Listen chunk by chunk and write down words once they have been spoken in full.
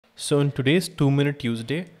So in today's 2-minute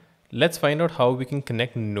Tuesday, let's find out how we can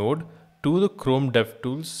connect Node to the Chrome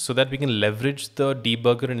DevTools so that we can leverage the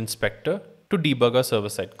debugger and inspector to debug our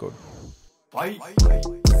server-side code.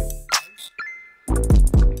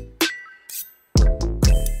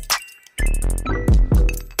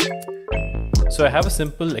 So I have a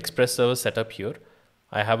simple Express server setup here.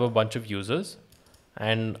 I have a bunch of users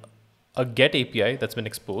and a get API that's been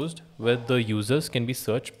exposed where the users can be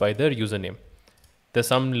searched by their username. There's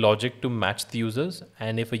some logic to match the users,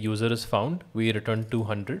 and if a user is found, we return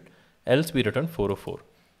 200, else we return 404.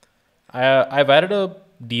 I've added a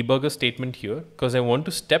debugger statement here because I want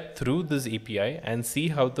to step through this API and see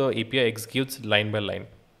how the API executes line by line.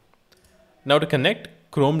 Now to connect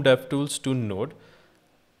Chrome DevTools to Node,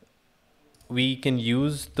 we can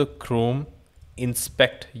use the Chrome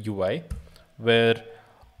Inspect UI where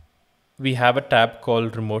we have a tab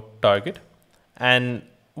called Remote Target, and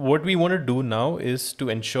what we want to do now is to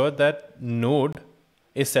ensure that Node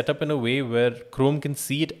is set up in a way where Chrome can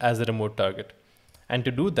see it as a remote target. And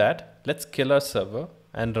to do that, let's kill our server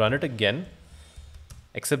and run it again,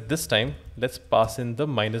 except this time, let's pass in the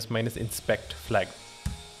 --inspect flag.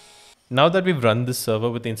 Now that we've run this server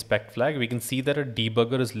with the inspect flag, we can see that a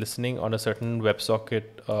debugger is listening on a certain WebSocket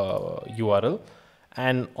URL.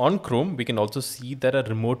 And on Chrome, we can also see that a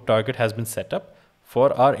remote target has been set up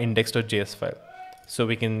for our index.js file. So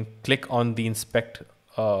we can click on the inspect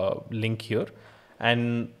link here,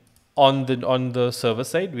 and on the server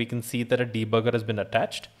side, we can see that a debugger has been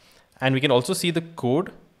attached, and we can also see the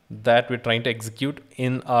code that we're trying to execute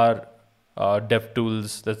in our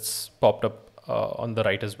DevTools that's popped up on the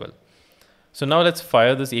right as well. So now let's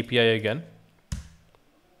fire this API again.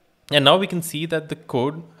 And now we can see that the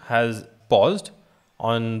code has paused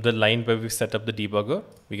on the line where we've set up the debugger.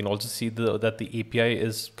 We can also see that the API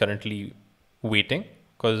is currently waiting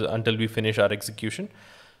because until we finish our execution,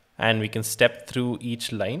 and we can step through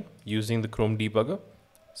each line using the Chrome debugger.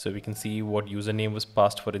 So we can see what username was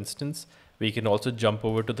passed, for instance. We can also jump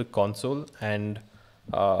over to the console and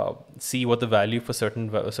see what the value for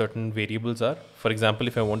certain variables are. For example,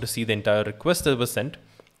 if I want to see the entire request that was sent,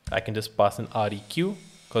 I can just pass in REQ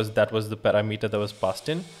because that was the parameter that was passed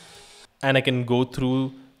in, and I can go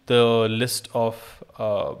through the list of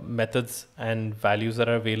methods and values that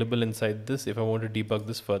are available inside this if I want to debug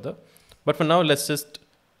this further. But for now, let's just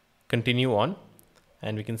continue on,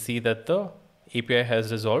 and we can see that the API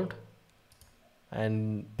has resolved,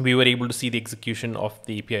 and we were able to see the execution of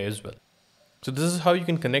the API as well. So this is how you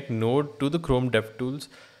can connect Node to the Chrome DevTools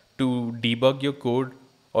to debug your code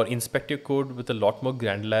or inspect your code with a lot more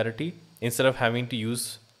granularity instead of having to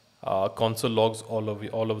use console logs all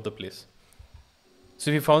over the place. So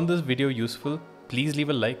if you found this video useful, please leave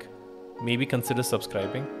a like, maybe consider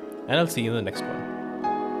subscribing, and I'll see you in the next one.